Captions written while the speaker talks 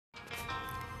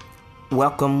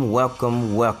Welcome,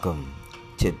 welcome, welcome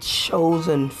to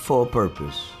Chosen for a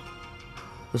Purpose.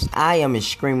 I am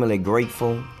extremely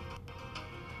grateful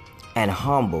and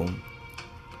humble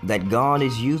that God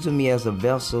is using me as a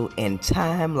vessel in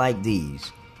time like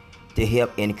these to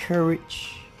help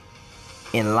encourage,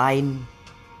 enlighten,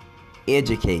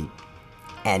 educate,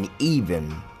 and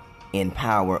even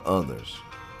empower others.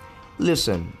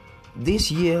 Listen,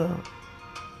 this year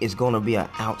is going to be an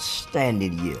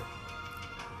outstanding year.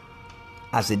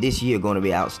 I said this year is going to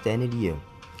be an outstanding year.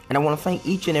 And I want to thank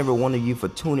each and every one of you for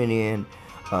tuning in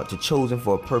to Chosen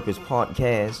for a Purpose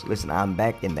podcast. Listen, I'm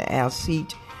back in the air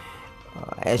seat.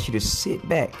 I ask you to sit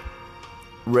back,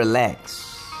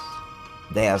 relax.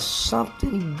 There's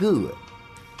something good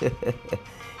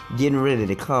getting ready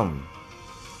to come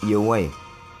your way.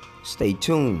 Stay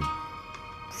tuned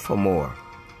for more.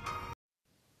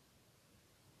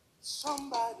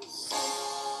 Somebody say,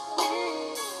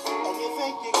 and you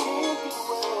think you can't do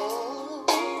well.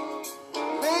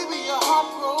 Maybe you're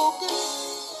heartbroken,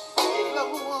 your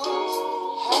loved ones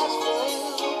has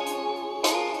failed.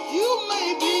 You may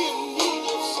be in need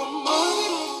of some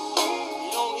money,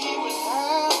 you don't even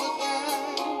have a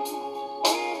dime.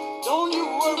 Don't you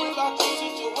worry about the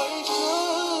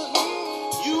situation,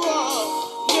 you are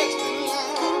next in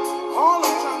line. All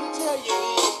I'm trying to tell you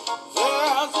is,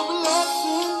 there's a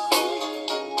blessing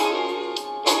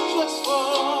just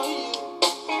for you.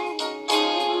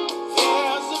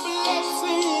 There's a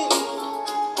blessing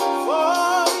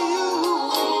for you.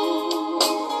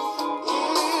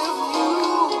 If you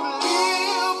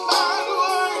live by the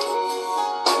word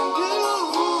and do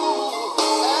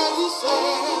as he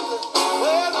says,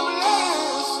 there's a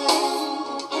blessing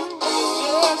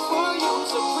just for you.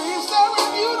 So please, sir,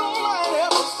 if you don't mind,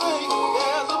 ever sing,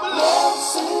 there's a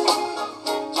blessing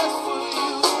just for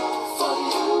you, for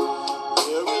you.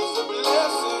 There is a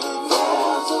blessing.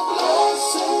 There's a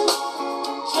blessing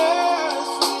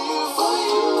just for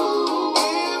you, If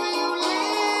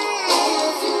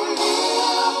you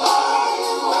live by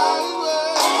His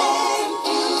word and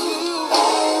do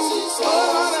as He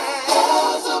says,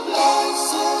 there's a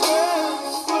blessing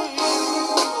just for you,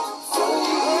 for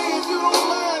you. Hey, if you don't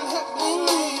mind, help me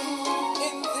sing.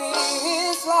 In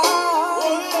this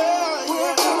life,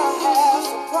 we're gonna have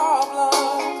some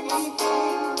problems.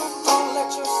 Don't let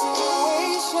your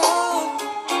situation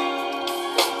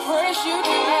press you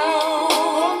down.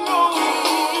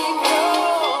 Keep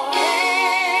your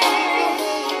hand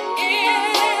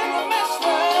in the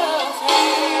Master's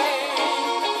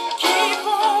hand. Keep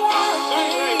on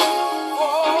working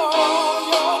for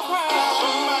your crown.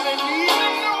 Somebody needs to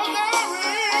know there is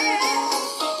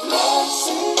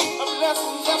a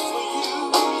blessing just for you,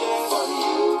 yeah. For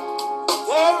you.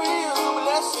 There is a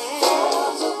blessing.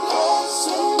 There's a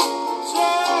blessing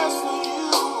just for you.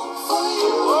 For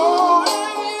you. Oh,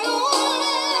 if you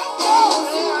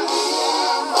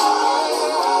live by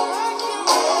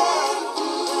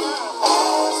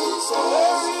as He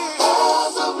says,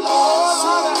 there's a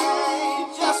blessing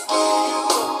just for you.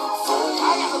 For you. I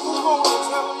gotta move on and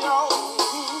tell y'all,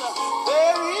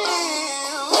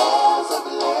 there's a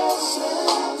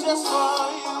blessing just for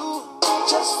you.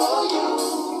 Just for you.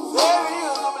 There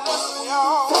is a blessing,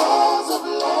 y'all. There's a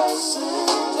blessing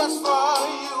just for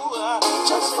you.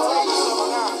 Just for you.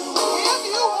 If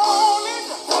you want it,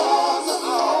 there's a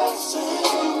blessing.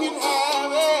 You can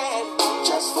have it.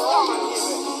 Just for you.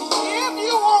 If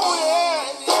you want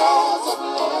it, there's a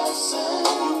blessing.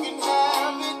 You can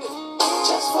have it.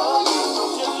 Just for you.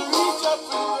 Just reach up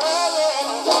and grab it.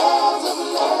 There's a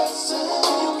blessing.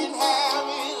 You can have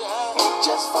it.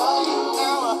 Just for you.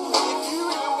 Now, if you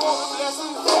really want a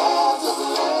blessing, there's a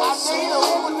blessing. I say to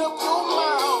open up your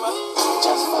mouth.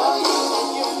 Just for you. And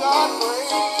give God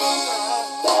praise.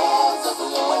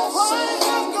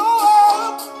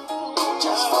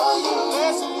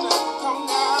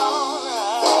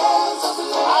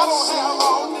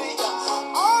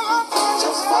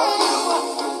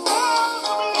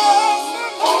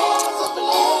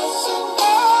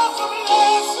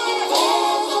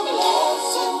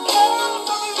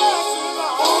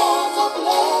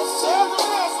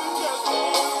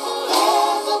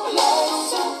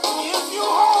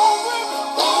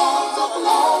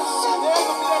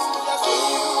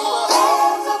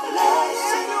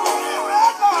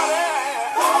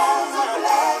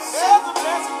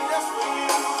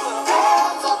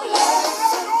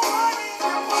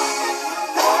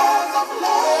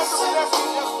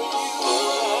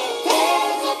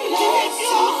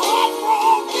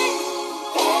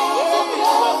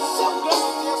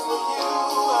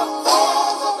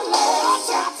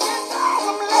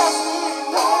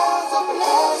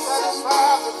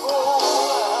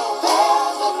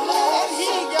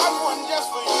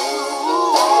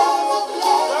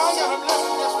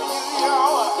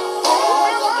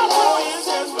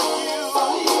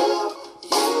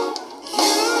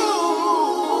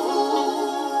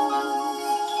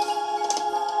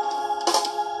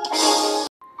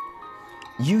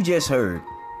 You just heard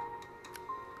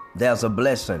There's a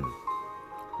Blessing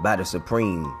by the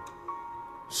Supreme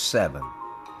 7.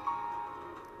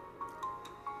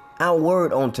 Our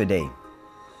word on today: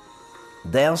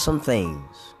 there are some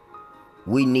things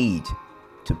we need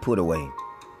to put away.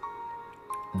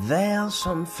 There are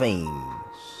some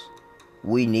things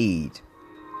we need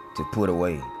to put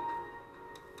away.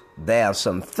 There are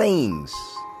some things,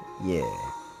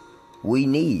 we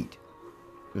need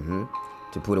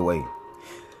to put away.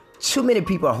 Too many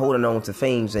people are holding on to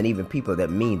things, and even people that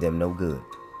mean them no good.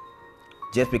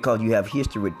 Just because you have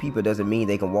history with people doesn't mean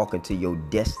they can walk into your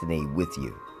destiny with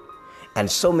you. And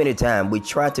so many times we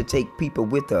try to take people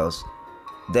with us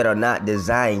that are not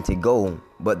designed to go,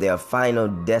 but their final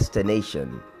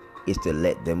destination is to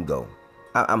let them go.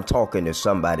 I'm talking to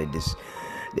somebody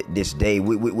this day.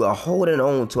 We're holding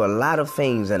on to a lot of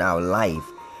things in our life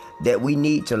that we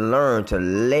need to learn to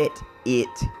let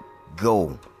it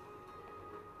go.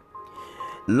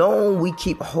 Long we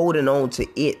keep holding on to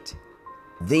it,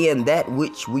 then that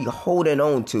which we holding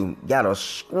on to got a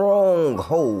strong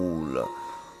hold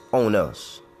on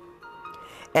us.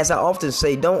 As I often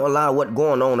say, don't allow what's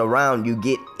going on around you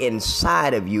get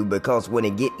inside of you, because when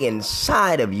it get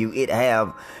inside of you, it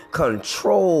have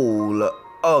control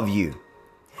of you.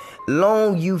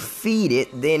 Long you feed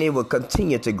it, then it will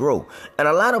continue to grow. And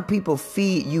a lot of people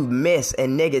feed you mess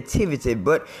and negativity,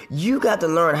 but you got to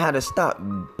learn how to stop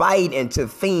biting into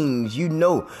things you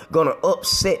know gonna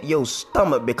upset your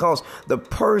stomach, because the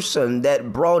person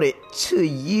that brought it to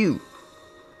you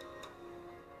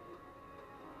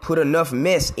put enough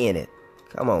mess in it.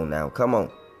 Come on now, come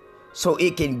on. So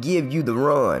it can give you the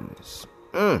runs.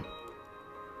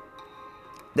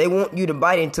 They want you to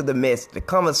bite into the mess, the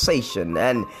conversation,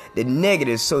 and the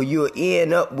negative, so you'll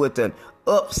end up with an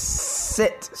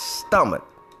upset stomach.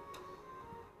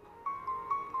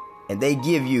 And they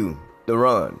give you the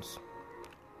runs.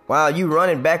 While you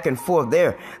running back and forth,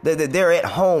 they're at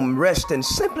home resting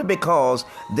simply because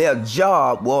their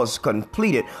job was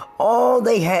completed. All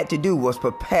they had to do was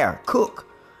prepare, cook,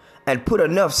 and put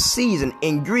enough seasoned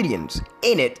ingredients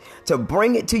in it to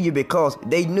bring it to you, because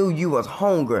they knew you was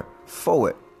hungry for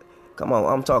it. Come on,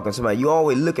 I'm talking to somebody. You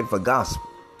always looking for gospel.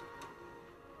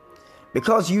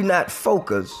 Because you not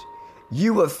focused,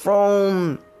 you were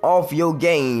thrown off your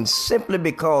game simply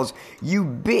because you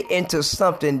bit into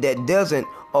something that doesn't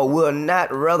or will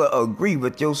not rather agree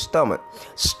with your stomach.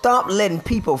 Stop letting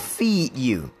people feed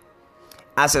you.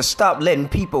 I said, stop letting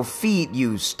people feed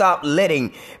you. Stop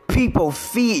letting people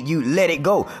feed you. Let it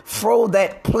go. Throw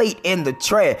that plate in the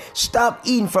trash. Stop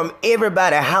eating from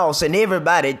everybody's house and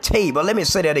everybody's table. Let me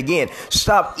say that again.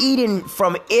 Stop eating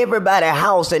from everybody's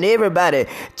house and everybody's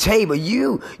table.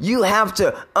 You have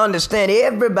to understand,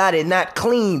 everybody not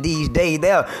clean these days.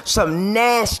 There are some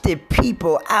nasty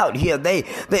people out here. They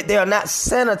are not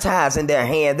sanitizing their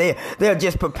hand. They're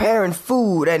just preparing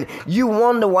food, and you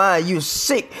wonder why you're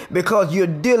sick, because you're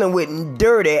dealing with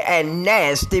dirty and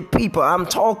nasty people. I'm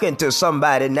talking to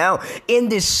somebody now. In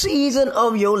this season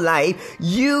of your life,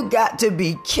 you got to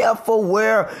be careful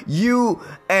where you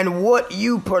and what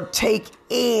you partake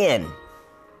in.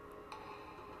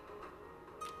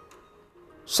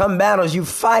 Some battles you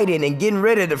fighting and getting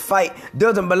ready to fight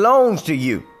doesn't belong to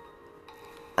you.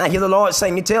 I hear the Lord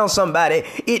saying to tell somebody,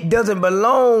 it doesn't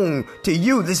belong to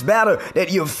you. This battle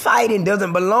that you're fighting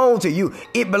doesn't belong to you.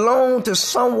 It belongs to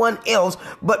someone else.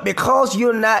 But because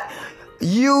you're not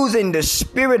using the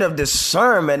spirit of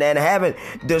discernment and having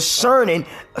discerning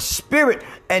spirit,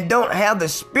 and don't have the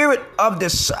spirit of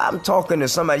I'm talking to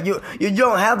somebody. You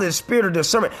don't have the spirit of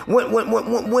discernment.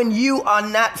 When you are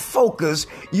not focused,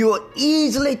 you're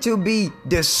easily to be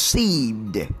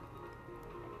deceived.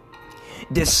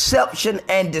 Deception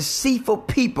and deceitful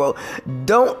people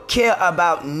don't care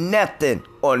about nothing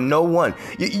or no one.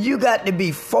 You got to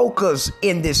be focused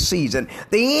in this season.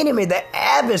 The enemy, the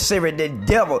adversary, the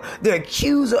devil, the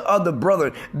accuser of the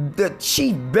brother, the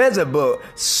chief Beelzebub,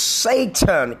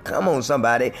 Satan, come on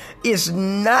somebody, is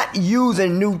not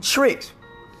using new tricks.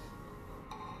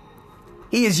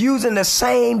 He is using the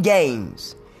same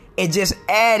games and just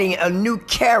adding a new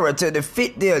character to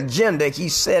fit the agenda he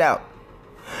set out.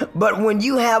 But when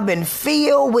you have been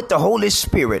filled with the Holy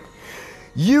Spirit,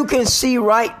 you can see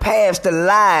right past the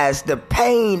lies, the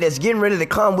pain that's getting ready to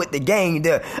come with the game,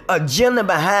 the agenda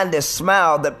behind the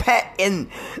smile, the pat in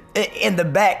the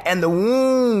back, and the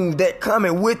wound that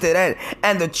coming with it,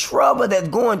 and the trouble that's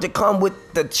going to come with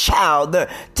the child, the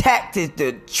tactics,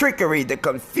 the trickery, the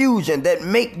confusion that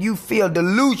make you feel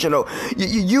delusional.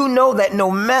 You know that no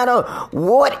matter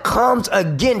what comes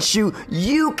against you,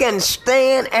 you can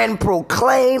stand and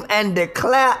proclaim and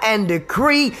declare and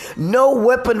decree, no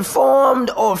weapon formed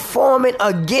formed or forming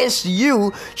against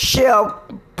you shall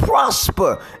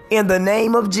prosper in the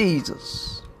name of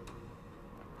Jesus.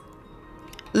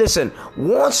 Listen,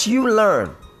 once you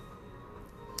learn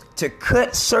to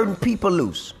cut certain people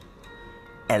loose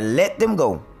and let them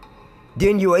go,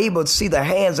 then you're able to see the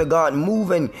hands of God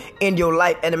moving in your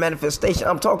life and the manifestation.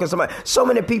 I'm talking to somebody. So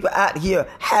many people out here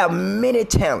have many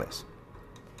talents,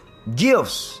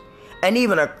 gifts, and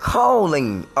even a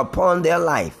calling upon their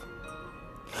life.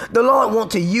 The Lord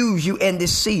wants to use you in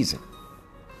this season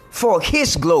for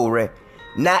His glory,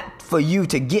 not for you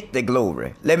to get the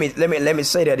glory. Let me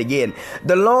say that again.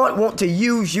 The Lord wants to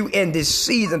use you in this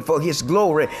season for His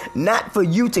glory, not for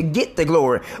you to get the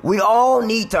glory. We all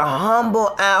need to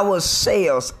humble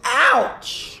ourselves.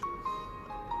 Ouch!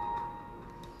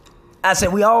 I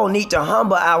said we all need to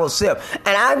humble ourselves.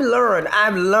 And I've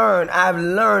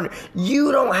learned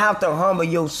you don't have to humble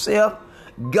yourself.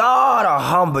 God will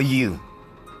humble you.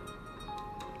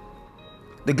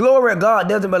 The glory of God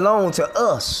doesn't belong to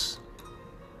us,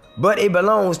 but it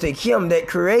belongs to Him that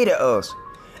created us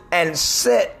and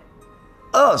set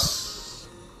us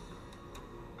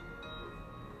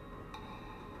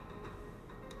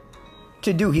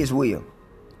to do His will.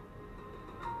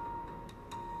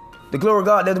 The glory of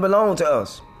God doesn't belong to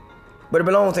us, but it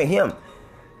belongs to Him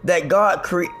that God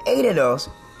created us,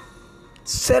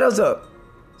 set us up,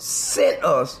 sent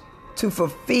us to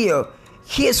fulfill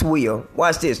His will.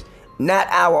 Watch this. Not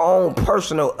our own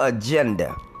personal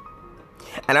agenda.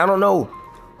 And I don't know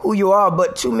who you are,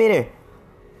 but too many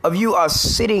of you are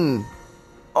sitting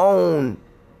on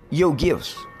your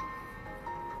gifts.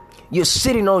 You're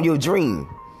sitting on your dream.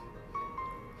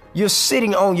 You're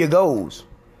sitting on your goals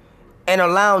and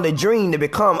allowing the dream to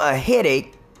become a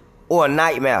headache or a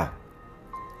nightmare.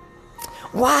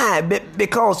 Why?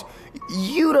 Because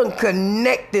you done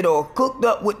connected or hooked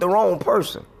up with the wrong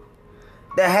person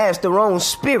that has the wrong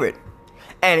spirit,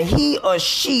 and he or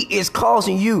she is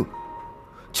causing you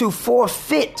to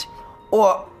forfeit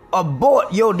or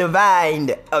abort your divine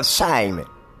assignment.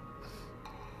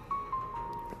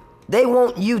 They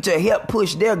want you to help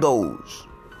push their goals.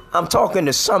 I'm talking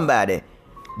to somebody,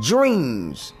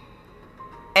 dreams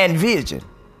and vision,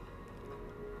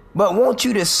 but want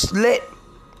you to let,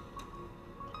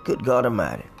 good God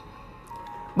Almighty,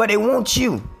 but they want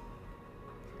you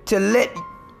to let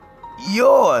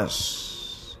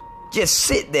yours just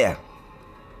sit there,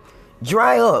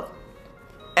 dry up,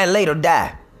 and later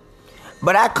die.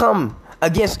 But I come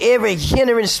against every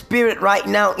hindering spirit right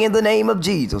now in the name of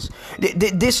Jesus.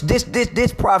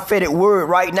 This prophetic word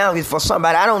right now is for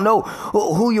somebody. I don't know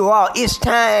who you are. It's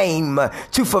time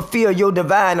to fulfill your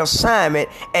divine assignment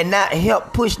and not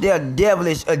help push their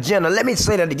devilish agenda. Let me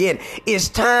say that again. It's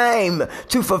time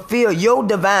to fulfill your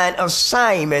divine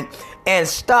assignment and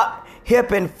stop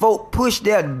helping folk push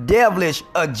their devilish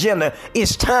agenda.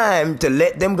 It's time to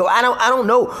let them go. I don't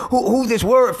know who this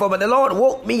word for, but the Lord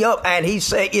woke me up and He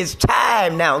said, it's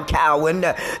time now, Cowan,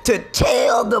 to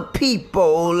tell the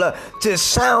people to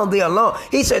sound the alarm.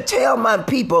 He said, tell my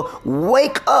people,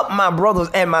 wake up, my brothers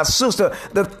and my sisters.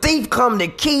 The thief come to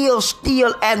kill,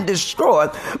 steal, and destroy,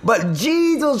 but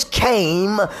Jesus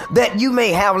came that you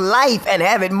may have life and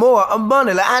have it more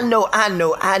abundantly. I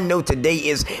know today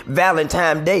is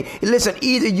Valentine's Day. Listen,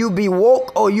 either you be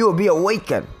woke or you'll be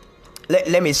awakened.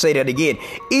 Let me say that again.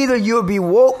 Either you'll be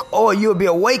woke or you'll be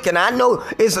awakened. I know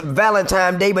it's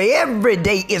Valentine's Day, but every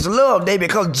day is Love Day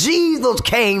because Jesus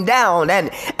came down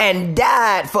and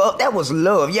died for us. That was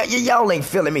love. Y'all ain't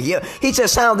feeling me here. He said,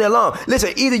 sound the alarm.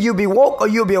 Listen, either you'll be woke or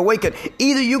you'll be awakened.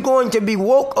 Either you're going to be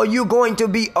woke or you're going to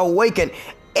be awakened.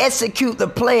 Execute the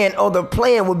plan or the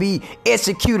plan will be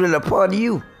executed upon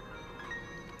you.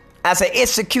 I say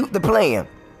execute the plan,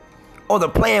 or the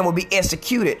plan will be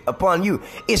executed upon you.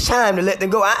 It's time to let them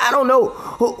go. I don't know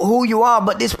who you are,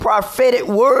 but this prophetic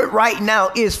word right now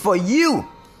is for you.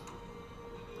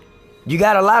 You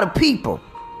got a lot of people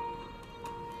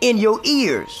in your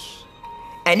ears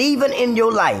and even in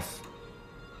your life.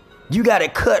 You got to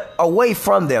cut away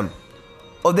from them,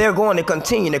 or they're going to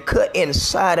continue to cut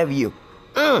inside of you.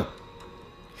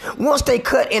 Once they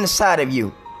cut inside of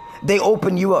you, they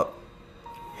open you up.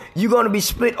 You're going to be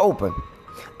split open.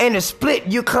 And the split,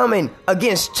 you're coming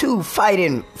against two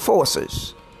fighting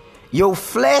forces. Your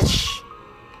flesh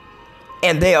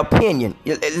and their opinion.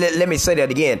 Let me say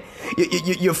that again.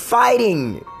 You're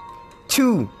fighting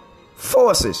two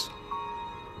forces.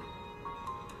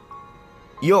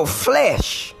 Your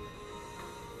flesh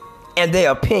and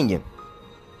their opinion.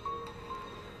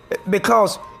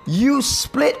 Because you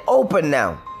split open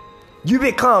now. You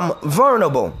become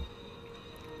vulnerable.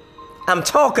 I'm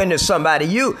talking to somebody.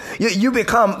 You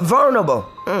become vulnerable.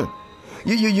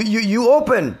 You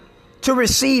open to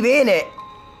receive any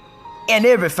and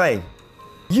everything.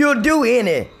 You'll do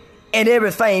any and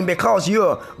everything because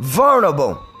you're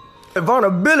vulnerable.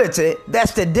 Vulnerability,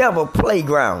 that's the devil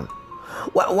playground.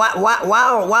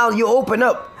 While you open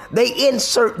up, they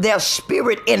insert their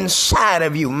spirit inside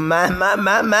of you. My.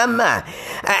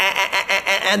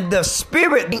 And the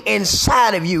spirit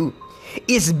inside of you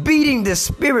is beating the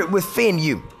spirit within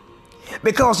you.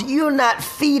 Because you're not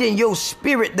feeding your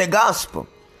spirit the gospel.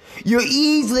 You're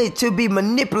easily to be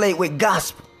manipulated with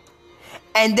gospel.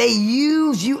 And they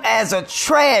use you as a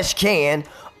trash can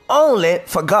only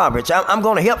for garbage. I'm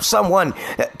going to help someone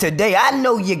today. I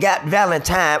know you got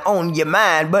Valentine on your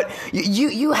mind, but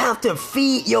you have to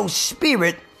feed your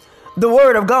spirit the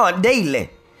word of God daily.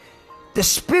 The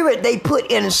spirit they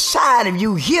put inside of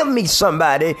you, hear me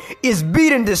somebody, is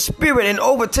beating the spirit and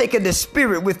overtaking the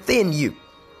spirit within you.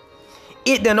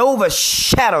 It done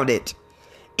overshadowed it.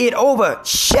 It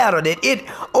overshadowed it. It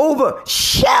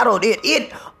overshadowed it.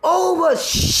 It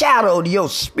overshadowed your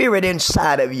spirit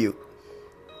inside of you.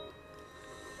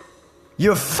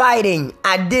 You're fighting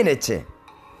identity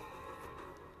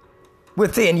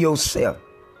within yourself.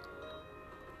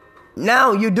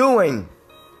 Now you're doing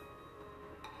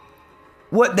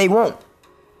what they want.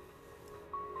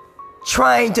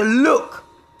 Trying to look,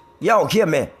 y'all hear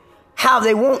me, how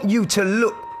they want you to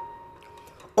look.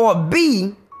 Or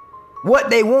be what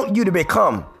they want you to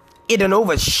become. It done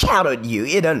overshadowed you.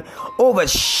 It done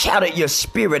overshadowed your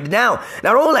spirit. Now,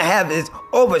 not only have it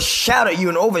overshadowed you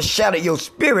and overshadowed your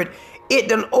spirit, it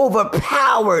done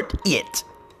overpowered it.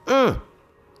 So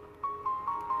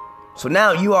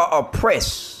now you are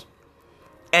oppressed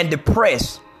and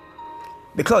depressed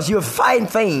because you're fighting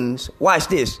things, watch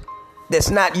this, that's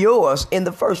not yours in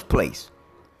the first place.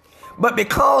 But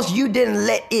because you didn't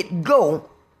let it go,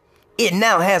 it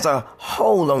now has a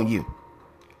hold on you.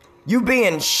 You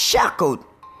being shackled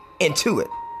into it.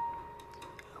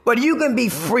 But you can be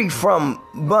free from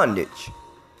bondage.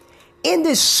 In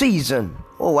this season,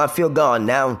 oh, I feel God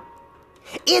now.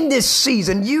 In this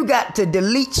season, you got to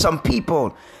delete some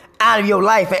people out of your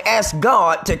life and ask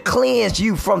God to cleanse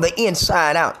you from the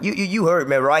inside out. You heard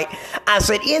me, right? I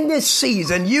said, in this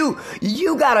season, you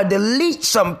got to delete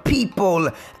some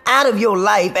people out of your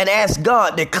life and ask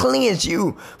God to cleanse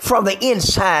you from the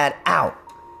inside out.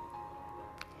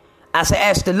 I said,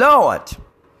 ask the Lord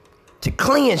to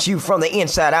cleanse you from the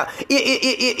inside out.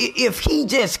 If he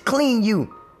just clean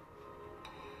you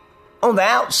on the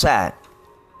outside,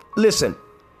 listen,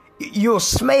 you'll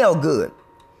smell good,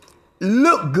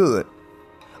 look good,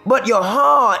 but your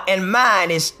heart and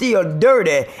mind is still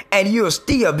dirty and you'll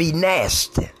still be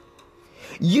nasty.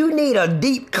 You need a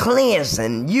deep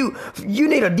cleansing. You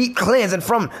need a deep cleansing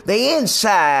from the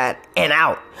inside and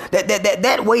out.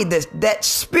 That way that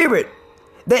spirit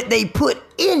that they put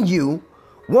in you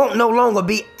won't no longer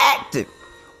be active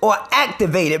or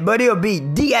activated, but it'll be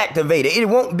deactivated. It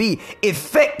won't be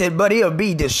affected, but it'll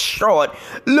be destroyed.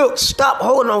 Look, stop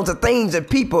holding on to things and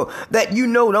people that you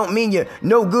know don't mean you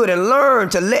no good, and learn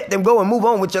to let them go and move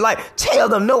on with your life. Tell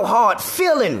them no hard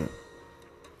feeling.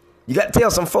 You got to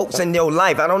tell some folks in your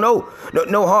life, I don't know,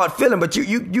 no hard feeling, but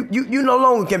you no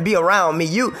longer can be around me.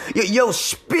 Your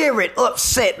spirit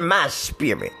upset my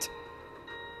spirit.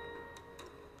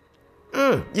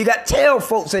 You got to tell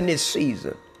folks in this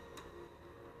season,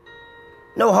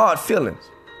 no hard feelings.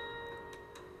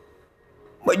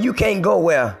 But you can't go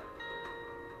where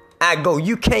I go.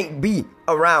 You can't be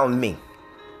around me.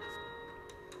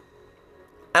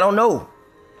 I don't know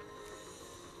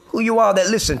who you are that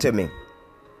listen to me,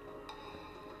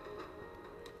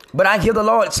 but I hear the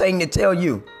Lord saying to tell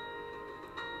you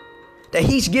that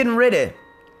he's getting ready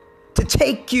to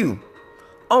take you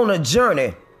on a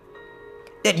journey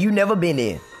that you never been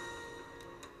in.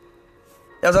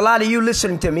 There's a lot of you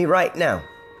listening to me right now.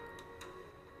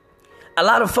 A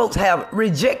lot of folks have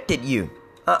rejected you.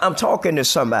 I'm talking to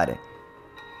somebody.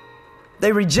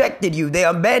 They rejected you. They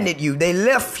abandoned you. They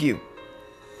left you.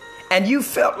 And you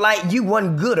felt like you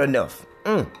weren't good enough.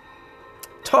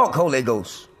 Talk, Holy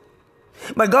Ghost.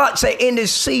 But God said in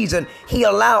this season, he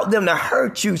allowed them to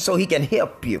hurt you so he can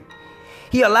help you.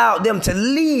 He allowed them to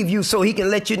leave you so he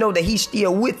can let you know that he's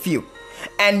still with you.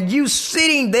 And you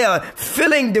sitting there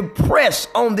feeling depressed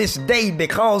on this day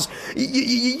because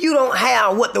you don't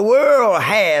have what the world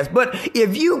has. But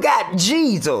if you got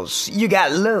Jesus, you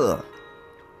got love.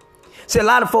 See, a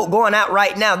lot of folk going out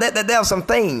right now, there are some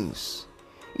things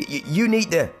you need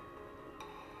to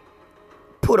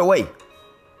put away.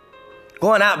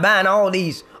 Going out buying all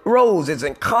these roses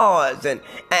and cards and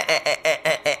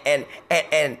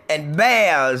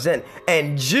bears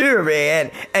and jewelry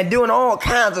and doing all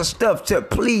kinds of stuff to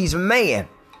please man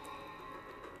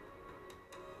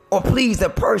or please the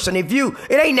person. It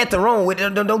ain't nothing wrong with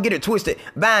it. Don't get it twisted.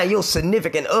 Buying your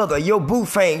significant other, your boo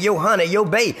thing, your honey, your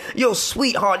babe, your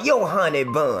sweetheart, your honey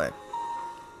bun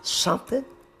something.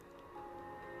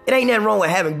 It ain't nothing wrong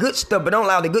with having good stuff, but don't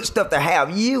allow the good stuff to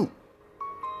have you.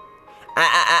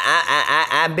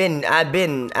 I've been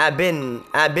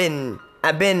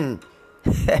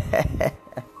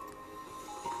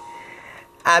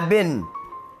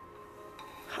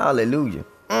hallelujah.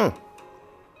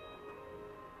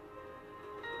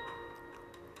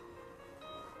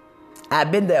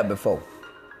 I've been there before.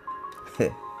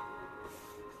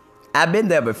 I've been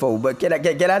there before, but can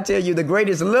I tell you the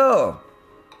greatest love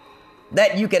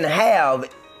that you can have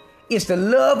is the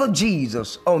love of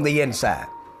Jesus on the inside.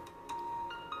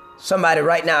 Somebody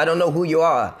right now, I don't know who you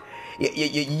are.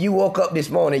 You woke up this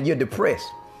morning, you're depressed.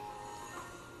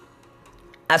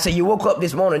 I say you woke up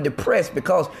this morning depressed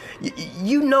because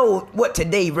you know what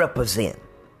today represents.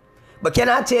 But can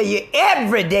I tell you,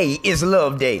 every day is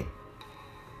love day.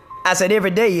 I said every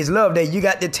day is love day. You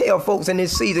got to tell folks in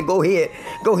this season, go ahead,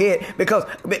 because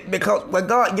when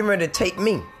God getting ready to take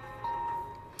me,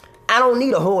 I don't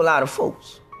need a whole lot of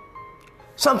folks.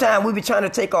 Sometimes we be trying to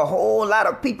take a whole lot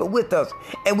of people with us,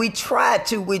 and we try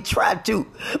to,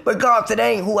 but God said, that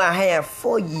ain't who I have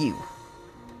for you.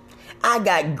 I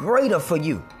got greater for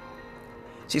you.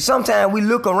 See, sometimes we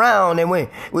look around and we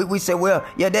say, well,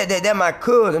 yeah, they're my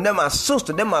cousin, they're my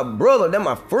sister, they're my brother, they're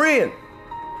my friend.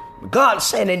 God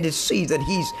said in this season,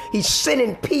 He's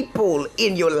sending people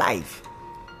in your life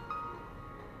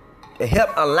to help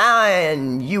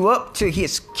align you up to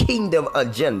His kingdom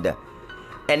agenda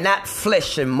and not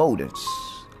flesh and motives.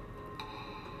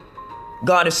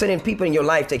 God is sending people in your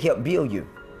life to help build you,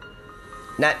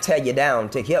 not tear you down,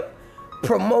 to help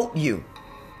promote you,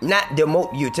 not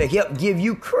demote you, to help give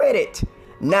you credit,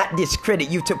 not discredit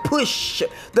you, to push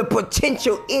the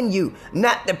potential in you,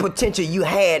 not the potential you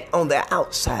had on the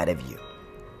outside of you.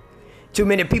 Too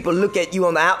many people look at you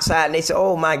on the outside and they say,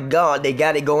 oh my God, they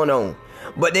got it going on.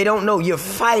 But they don't know you're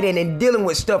fighting and dealing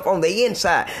with stuff on the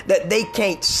inside that they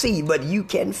can't see, but you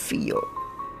can feel.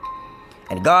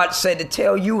 And God said to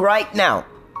tell you right now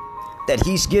that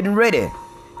He's getting ready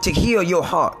to heal your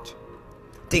heart,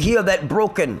 to heal that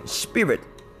broken spirit.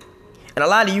 And a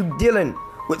lot of you dealing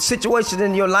with situations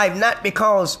in your life, not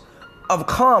because of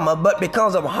karma, but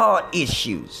because of heart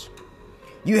issues.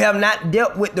 You have not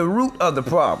dealt with the root of the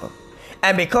problem.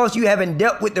 And because you haven't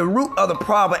dealt with the root of the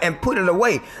problem and put it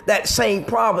away, that same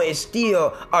problem is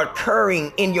still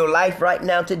occurring in your life right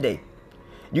now today.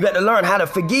 You got to learn how to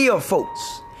forgive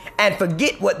folks and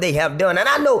forget what they have done. And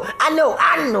I know,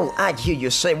 I hear you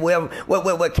say, well,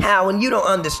 Calvin, you don't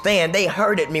understand. They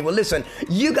hurted me. Well, listen,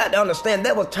 you got to understand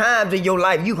there were times in your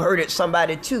life you hurted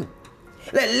somebody too.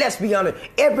 Let's be honest.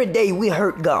 Every day we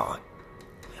hurt God.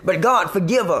 But God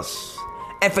forgive us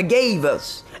and forgave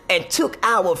us and took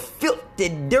our filthy,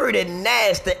 dirty,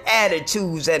 nasty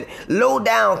attitudes and low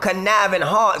down, conniving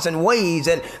hearts and ways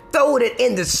and throwed it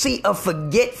in the sea of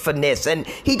forgetfulness. And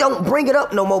He don't bring it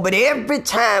up no more. But every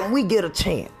time we get a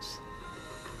chance,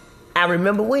 I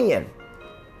remember when.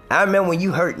 I remember when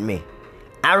you hurt me.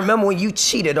 I remember when you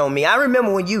cheated on me. I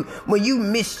remember when you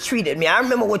mistreated me. I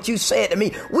remember what you said to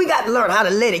me. We got to learn how to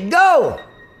let it go.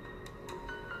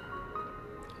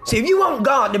 See, if you want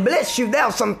God to bless you, there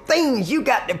are some things you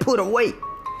got to put away.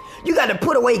 You got to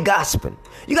put away gossiping.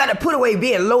 You got to put away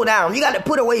being low down. You got to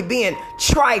put away being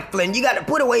trifling. You got to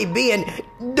put away being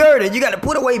dirty. You got to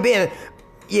put away being,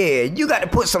 you got to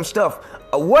put some stuff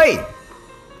away.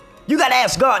 You got to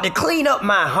ask God to clean up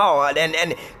my heart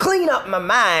and clean up my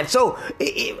mind so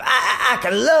I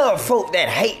can love folk that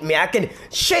hate me. I can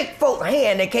shake folks'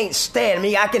 hand that can't stand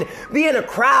me. I can be in a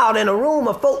crowd, in a room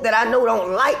of folk that I know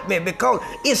don't like me because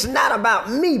it's not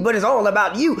about me, but it's all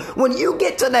about you. When you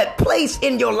get to that place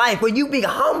in your life where you be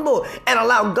humble and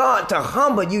allow God to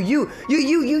humble you,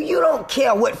 you don't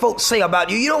care what folks say about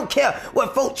you. You don't care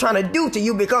what folks trying to do to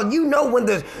you because you know when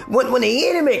the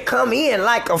enemy come in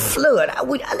like a flood. I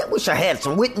wish I had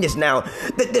some witness now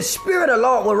that the Spirit of the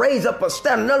Lord will raise up a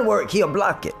stand. In other words, He'll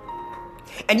block it.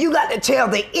 And you got to tell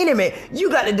the enemy,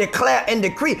 you got to declare and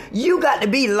decree, you got to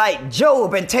be like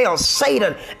Job and tell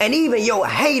Satan and even your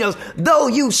haters, though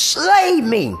you slay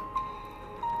me,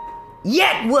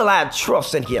 yet will I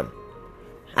trust in Him.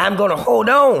 I'm going to hold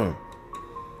on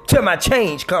till my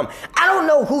change come. I don't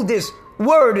know who this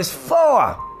word is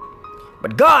for,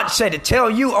 but God said to tell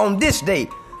you on this day,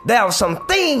 there are some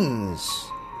things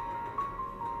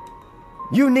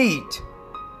you need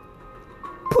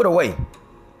put away.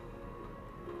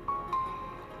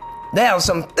 There are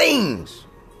some things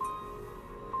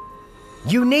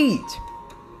you need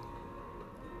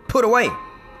put away.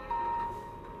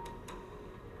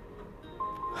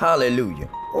 Hallelujah.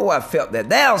 Oh, I felt that.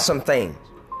 There are some things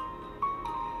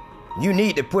you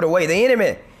need to put away. The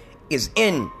enemy is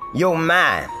in your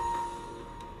mind.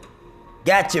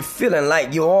 Got you feeling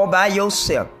like you're all by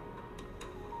yourself.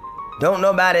 Don't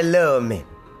nobody love me.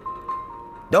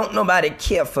 Don't nobody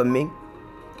care for me.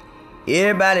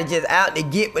 Everybody just out to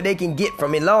get what they can get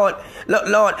from me. Lord,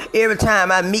 every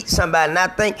time I meet somebody and I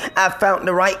think I found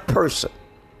the right person,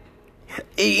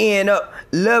 he end up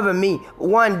loving me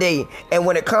one day, and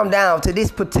when it come down to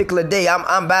this particular day,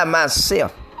 I'm by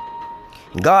myself.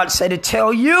 God said to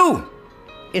tell you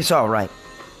it's all right.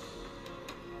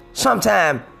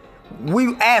 Sometimes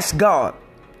we ask God,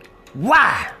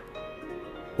 why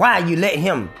you let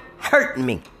him hurt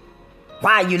me?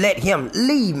 Why you let him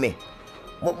leave me?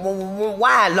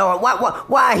 Why, Lord?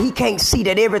 Why he can't see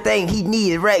that everything he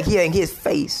needs right here in his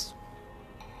face?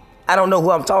 I don't know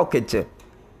who I'm talking to.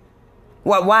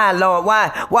 Why, Lord?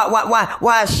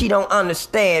 Why she don't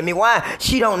understand me? Why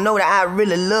she don't know that I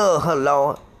really love her,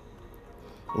 Lord?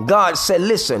 God said,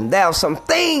 listen, there are some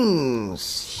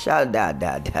things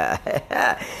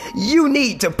you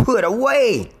need to put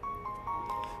away.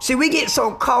 See, we get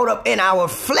so caught up in our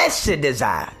fleshly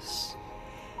desires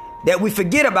that we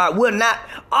forget about we're not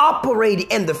operating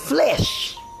in the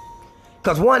flesh.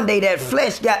 Because one day that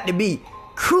flesh got to be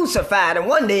crucified and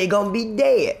one day it's going to be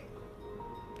dead.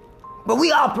 But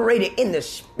we operated in the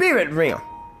spirit realm.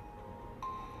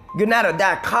 You're not a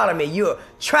dichotomy, you're a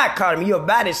trichotomy, you're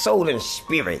body, soul, and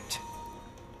spirit.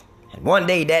 And one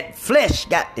day that flesh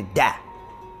got to die.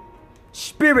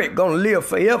 Spirit gonna live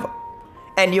forever.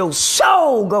 And your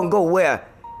soul gonna go where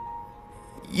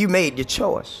you made the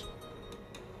choice.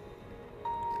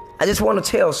 I just want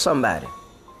to tell somebody,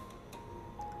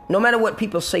 no matter what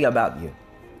people say about you,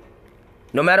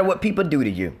 no matter what people do to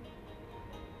you,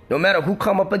 no matter who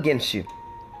come up against you,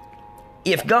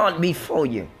 if God be for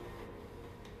you,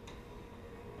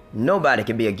 nobody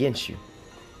can be against you.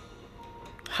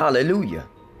 Hallelujah.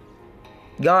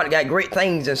 God got great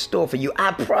things in store for you.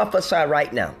 I prophesy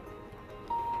right now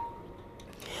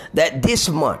that this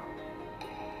month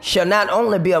shall not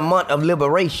only be a month of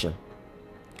liberation,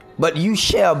 but you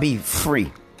shall be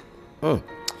free.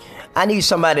 I need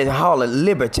somebody to holler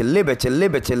liberty, liberty,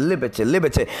 liberty, liberty,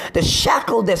 liberty. The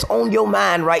shackle that's on your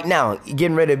mind right now,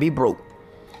 getting ready to be broke.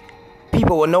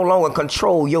 People will no longer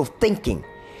control your thinking.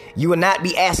 You will not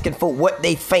be asking for what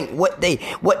they think, what they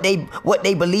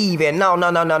believe in.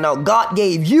 No. God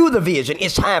gave you the vision.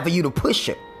 It's time for you to push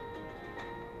it.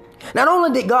 Not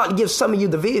only did God give some of you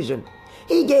the vision,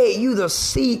 he gave you the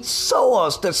seed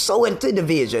sowers to sow into the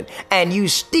vision, and you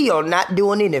still not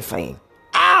doing anything.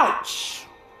 Ouch!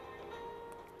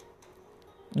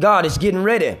 God is getting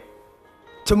ready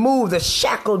to move the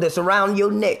shackle that's around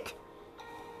your neck.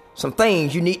 Some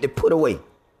things you need to put away.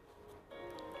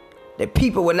 That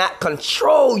people will not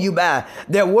control you by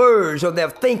their words or their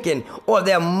thinking or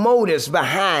their motives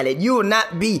behind it. You will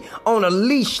not be on a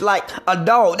leash like a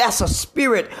dog. That's a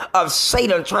spirit of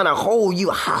Satan trying to hold you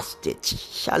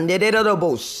hostage.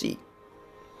 The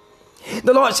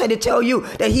Lord said to tell you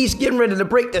that he's getting ready to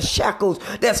break the shackles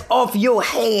that's off your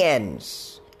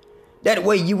hands. That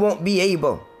way you won't be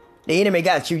able. The enemy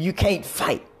got you. You can't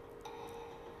fight.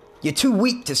 You're too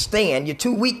weak to stand. You're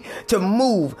too weak to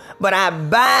move. But I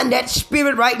bind that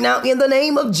spirit right now in the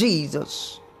name of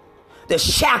Jesus. The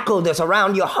shackle that's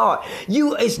around your heart.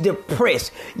 You is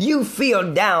depressed. You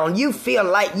feel down. You feel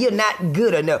like you're not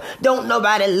good enough. Don't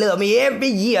nobody love me. Every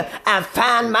year I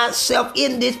find myself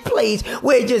in this place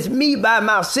where it's just me by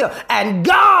myself. And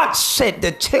God said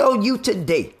to tell you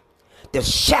today, the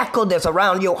shackle that's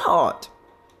around your heart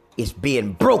is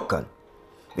being broken.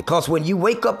 Because when you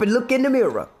wake up and look in the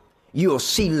mirror, you'll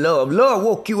see love. Love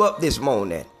woke you up this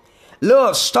morning.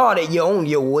 Love started you on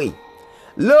your way.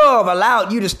 Love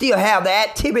allowed you to still have the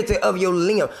activity of your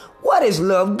limb. What is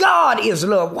love? God is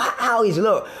love. How is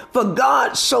love? For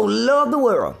God so loved the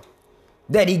world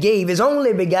that he gave his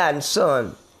only begotten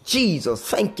son, Jesus.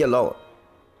 Thank you, Lord.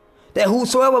 That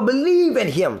whosoever believe in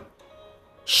him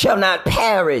shall not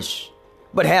perish,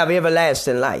 but have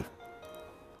everlasting life.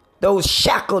 Those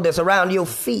shackles that's around your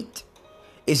feet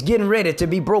is getting ready to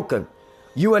be broken.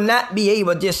 You will not be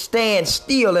able to just stand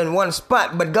still in one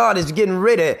spot, but God is getting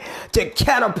ready to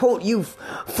catapult you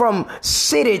from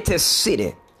city to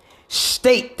city,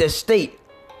 state to state,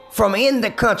 from in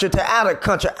the country to out of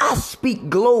country. I speak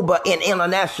global and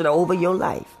international over your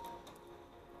life.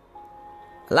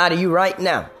 A lot of you right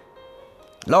now,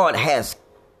 Lord has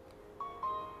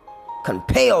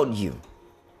compelled you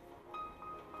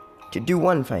to do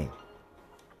one thing.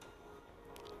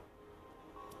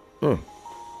 But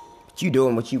you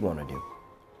doing what you want to do.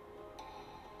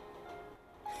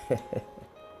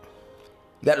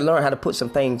 You got to learn how to put some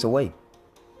things away.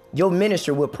 Your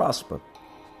ministry will prosper.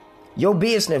 Your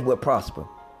business will prosper.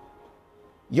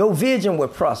 Your vision will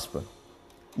prosper.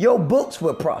 Your books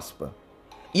will prosper.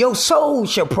 Your soul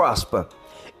shall prosper.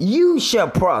 You shall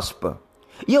prosper.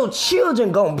 Your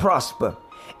children gonna prosper.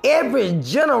 Every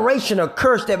generational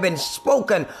curse that been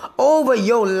spoken over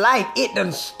your life, it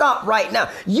done stop right now.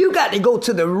 You got to go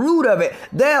to the root of it.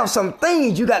 There are some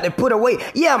things you got to put away.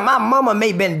 Yeah, my mama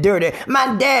may been dirty.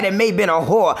 My daddy may been a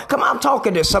whore. Come on, I'm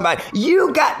talking to somebody.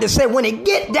 You got to say, when it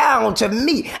get down to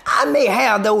me, I may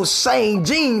have those same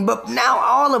genes, but now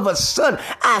all of a sudden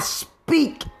I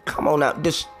speak. Come on now,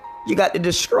 you got to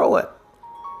destroy it.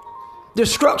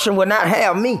 Destruction will not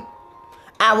have me.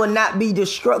 I will not be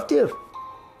destructive.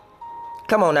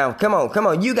 Come on now, come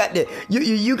on. You got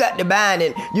to bind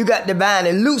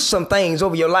and loose some things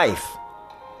over your life.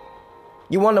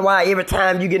 You wonder why every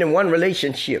time you get in one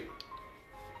relationship,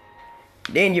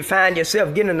 then you find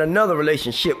yourself getting in another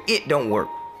relationship, it don't work.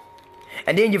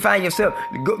 And then you find yourself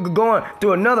going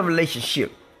through another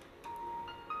relationship.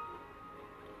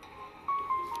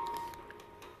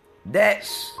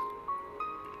 That's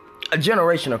a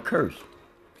generational curse.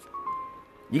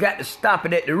 You got to stop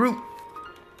it at the root.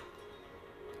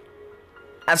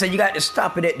 I said you got to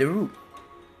stop it at the root.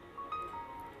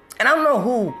 And I don't know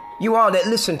who you are that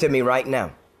listen to me right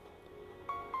now.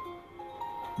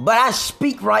 But I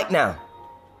speak right now.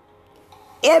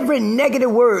 Every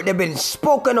negative word that been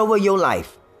spoken over your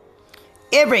life,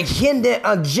 every hidden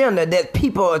agenda that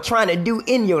people are trying to do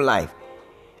in your life,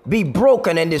 be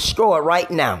broken and destroyed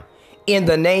right now in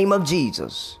the name of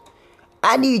Jesus.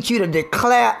 I need you to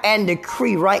declare and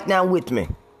decree right now with me.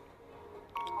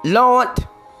 Lord,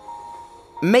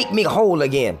 make me whole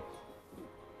again.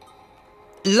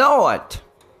 Lord,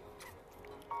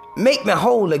 make me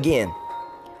whole again.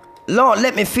 Lord,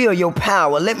 let me feel your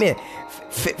power. Let me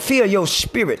feel your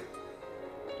spirit.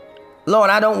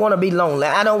 Lord, I don't want to be lonely.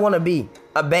 I don't want to be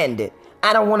abandoned.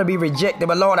 I don't want to be rejected.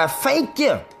 But Lord, I thank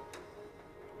you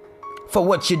for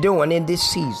what you're doing in this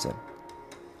season.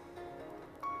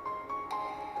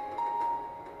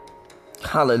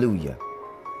 Hallelujah.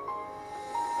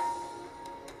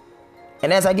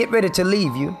 And as I get ready to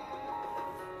leave you,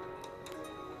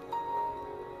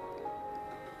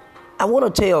 I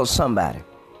want to tell somebody,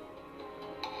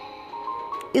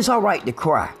 it's all right to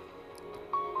cry.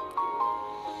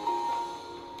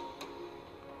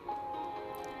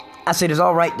 I said it's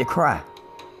all right to cry.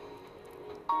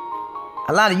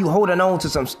 A lot of you holding on to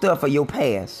some stuff of your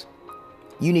past.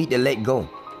 You need to let go.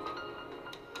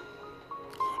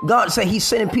 God said he's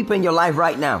sending people in your life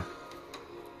right now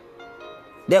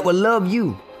that will love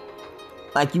you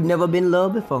like you've never been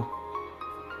loved before.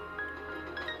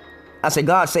 I said,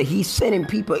 God said he's sending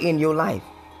people in your life.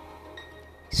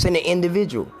 Sending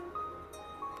individual.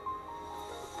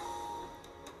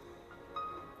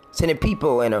 Sending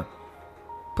people in a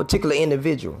particular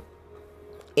individual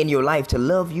in your life to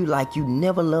love you like you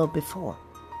never loved before.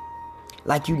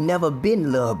 Like you never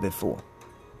been loved before.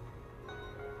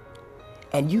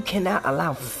 And you cannot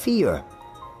allow fear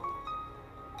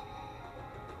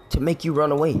to make you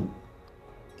run away.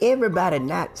 Everybody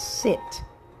not sent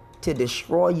to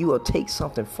destroy you or take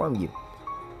something from you.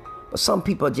 But some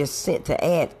people are just sent to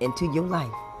add into your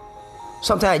life.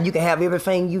 Sometimes you can have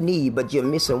everything you need, but you're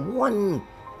missing one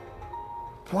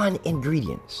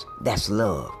ingredient. That's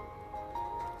love.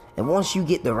 And once you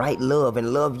get the right love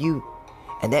and love you,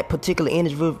 and that particular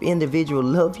individual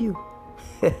love you,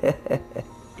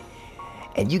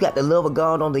 and you got the love of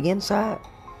God on the inside,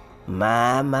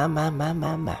 my.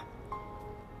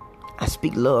 I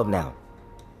speak love now.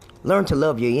 Learn to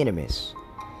love your enemies.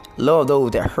 Love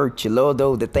those that hurt you. Love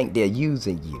those that think they're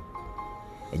using you.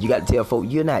 And you got to tell folks,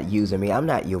 you're not using me. I'm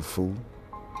not your fool.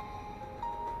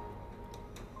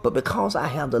 But because I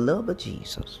have the love of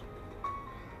Jesus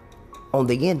on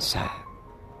the inside,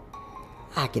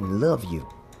 I can love you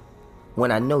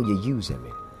when I know you're using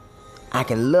me. I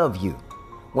can love you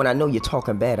when I know you're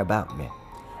talking bad about me.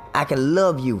 I can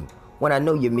love you when I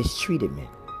know you mistreated me.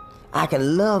 I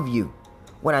can love you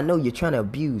when I know you're trying to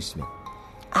abuse me.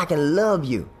 I can love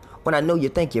you when I know you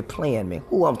think you're playing me.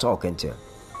 Who I'm talking to.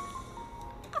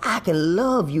 I can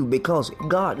love you because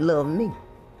God loved me.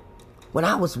 When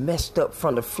I was messed up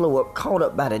from the floor up, caught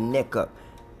up by the neck up,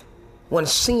 when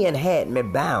sin had me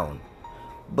bound,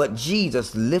 but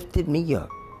Jesus lifted me up.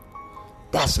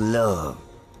 That's love.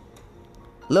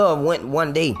 Love went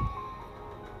one day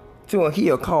to a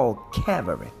hill called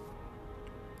Calvary.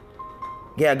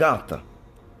 Golgotha.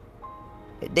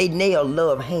 They nailed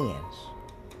love hands.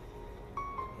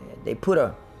 They put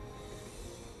a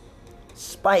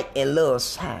spike in love's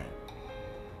side.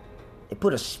 They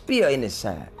put a spear in his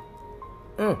side.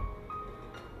 They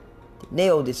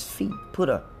nailed his feet, put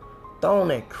a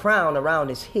thorn and crown around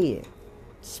his head,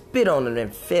 spit on him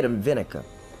and fed him vinegar.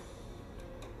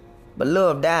 But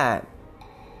love died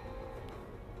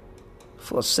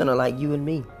for a sinner like you and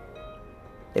me.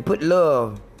 They put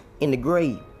love in the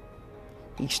grave.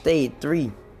 He stayed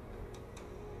 3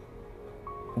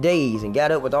 days and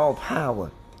got up with all power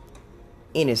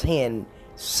in his hand,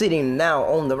 sitting now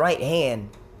on the right hand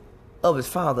of his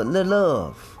Father.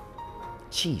 Love,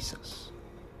 Jesus.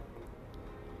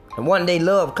 And one day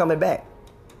love coming back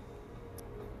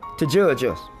to judge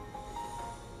us.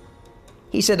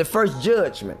 He said the first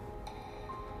judgment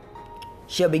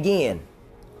shall begin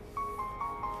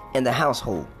in the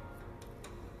household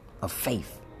of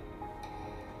faith.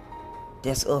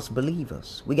 That's us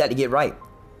believers. We got to get right,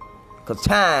 because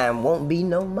time won't be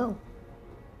no more.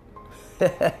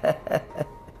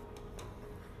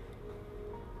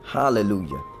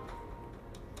 Hallelujah.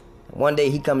 One day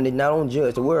he coming to not only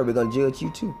judge the world, we're going to judge you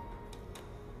too.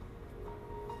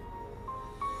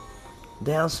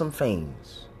 There are some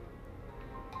things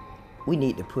we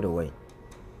need to put away.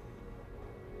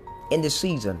 In this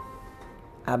season,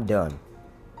 I'm done.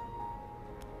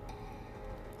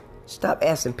 Stop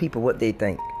asking people what they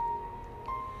think.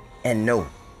 And know,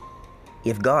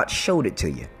 if God showed it to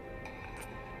you,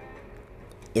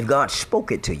 if God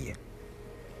spoke it to you,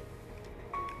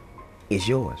 it's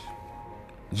yours.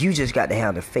 You just got to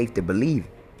have the faith to believe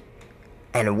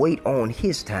and wait on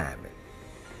his timing,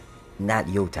 not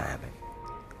your timing.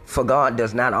 For God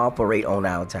does not operate on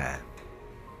our time,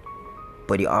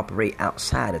 but he operates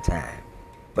outside of time.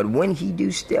 But when he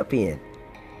do step in,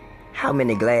 how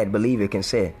many glad believers can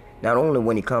say, not only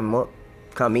when he come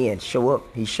in, show up,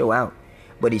 he show out,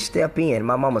 but he step in,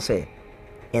 my mama said,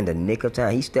 in the nick of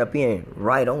time. He step in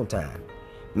right on time.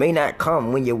 May not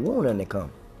come when you want him to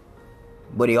come,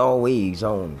 but he always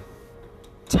on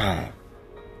time.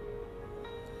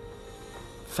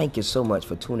 Thank you so much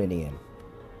for tuning in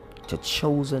to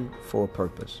Chosen for a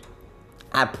Purpose.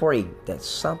 I pray that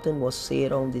something was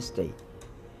said on this day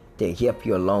to help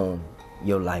you along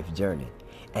your life journey.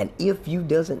 And if you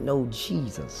doesn't know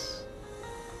Jesus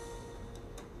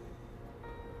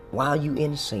while you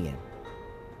in sin,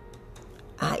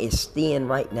 I extend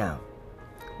right now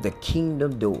the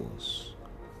kingdom doors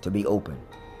to be open.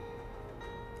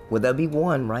 Will there be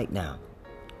one right now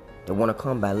that want to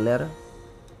come by letter,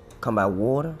 come by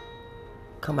water,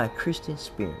 come by Christian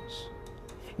experience?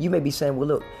 You may be saying, well,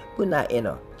 look, we're not in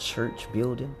a church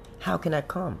building. How can I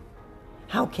come?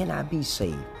 How can I be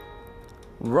saved?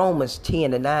 Romans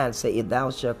 10:9 say, if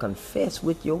thou shalt confess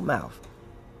with your mouth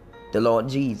the Lord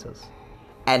Jesus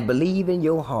and believe in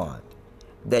your heart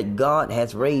that God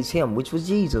has raised him, which was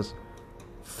Jesus,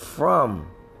 from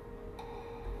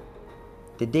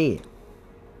the dead,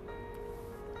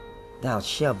 thou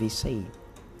shalt be saved.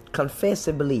 Confess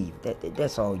and believe.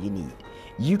 That's all you need.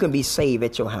 You can be saved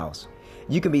at your house.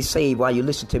 You can be saved while you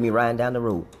listen to me riding down the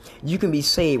road. You can be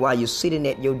saved while you're sitting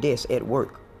at your desk at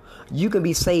work. You can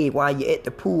be saved while you're at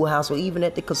the pool house or even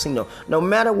at the casino. No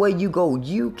matter where you go,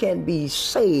 you can be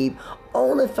saved.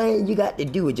 Only thing you got to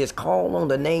do is just call on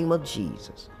the name of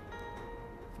Jesus.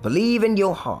 Believe in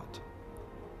your heart.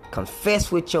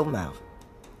 Confess with your mouth.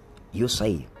 You're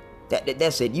saved.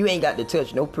 That's it. You ain't got to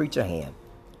touch no preacher hand.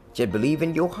 Just believe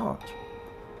in your heart.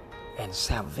 And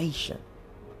salvation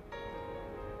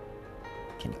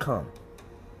can come.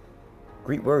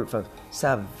 Greek word for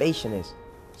salvation is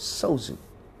sozo.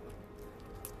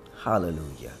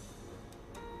 Hallelujah.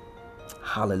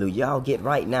 Hallelujah. Y'all get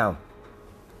right now.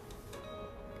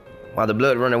 While the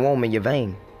blood running warm in your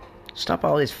vein. Stop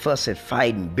all this fussing,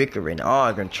 fighting, bickering,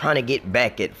 arguing, trying to get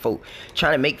back at folk,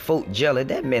 trying to make folk jealous.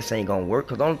 That mess ain't gonna work,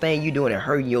 because the only thing you doing is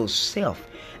hurting yourself.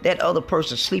 That other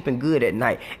person sleeping good at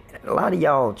night. A lot of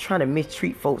y'all trying to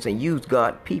mistreat folks and use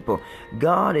God people.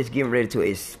 God is getting ready to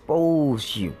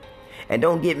expose you. And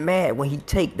don't get mad when he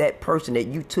take that person that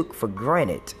you took for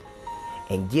granted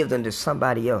and give them to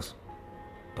somebody else.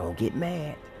 Don't get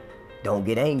mad. Don't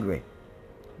get angry.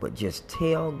 But just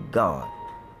tell God,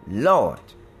 Lord,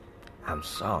 I'm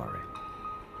sorry.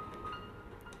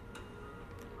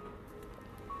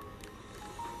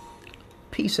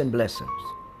 Peace and blessings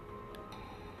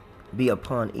be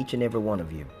upon each and every one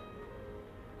of you.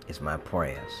 It's my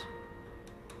prayers.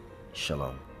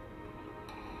 Shalom.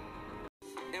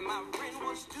 And my rent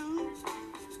was due,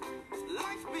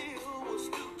 life bill was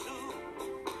due too.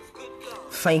 Good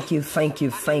God. Thank you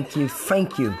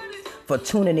for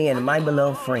tuning in, my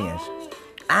beloved friends.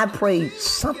 I pray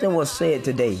something was said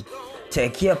today to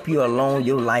help you along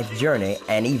your life journey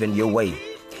and even your way.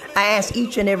 I ask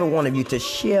each and every one of you to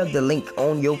share the link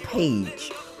on your page,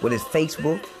 whether it's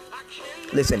Facebook.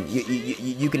 Listen,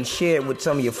 you can share it with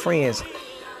some of your friends,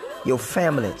 your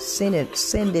family.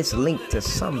 Send this link to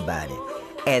somebody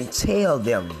and tell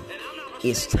them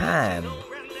it's time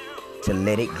to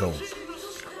let it go.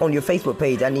 On your Facebook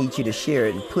page, I need you to share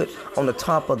it and put on the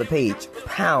top of the page,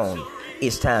 pound,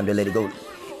 it's time to let it go.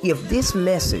 If this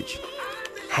message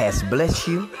has blessed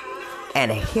you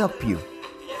and helped you,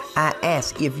 I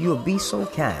ask if you'll be so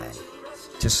kind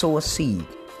to sow a seed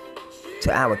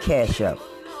to our Cash App,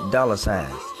 $,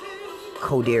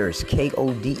 Coderris, Koderris,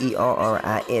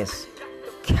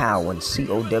 Cowan,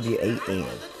 Cowan.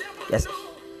 That's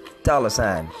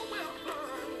 $,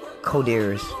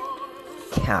 Coderris,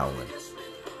 Cowan.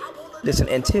 Listen,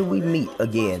 until we meet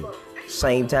again,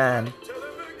 same time,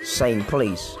 same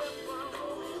place,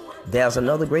 there's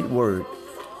another great word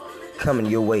coming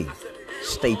your way.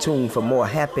 Stay tuned for more.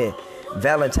 Happy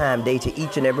Valentine's Day to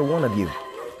each and every one of you.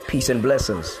 Peace and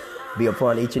blessings be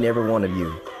upon each and every one of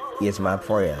you. It's my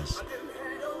prayers.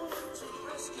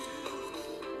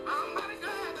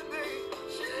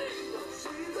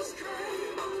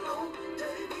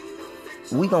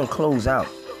 We're going to close out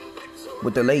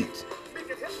with the late,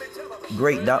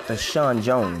 great Dr. Sean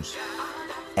Jones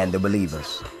and the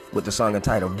Believers with the song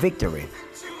entitled Victory.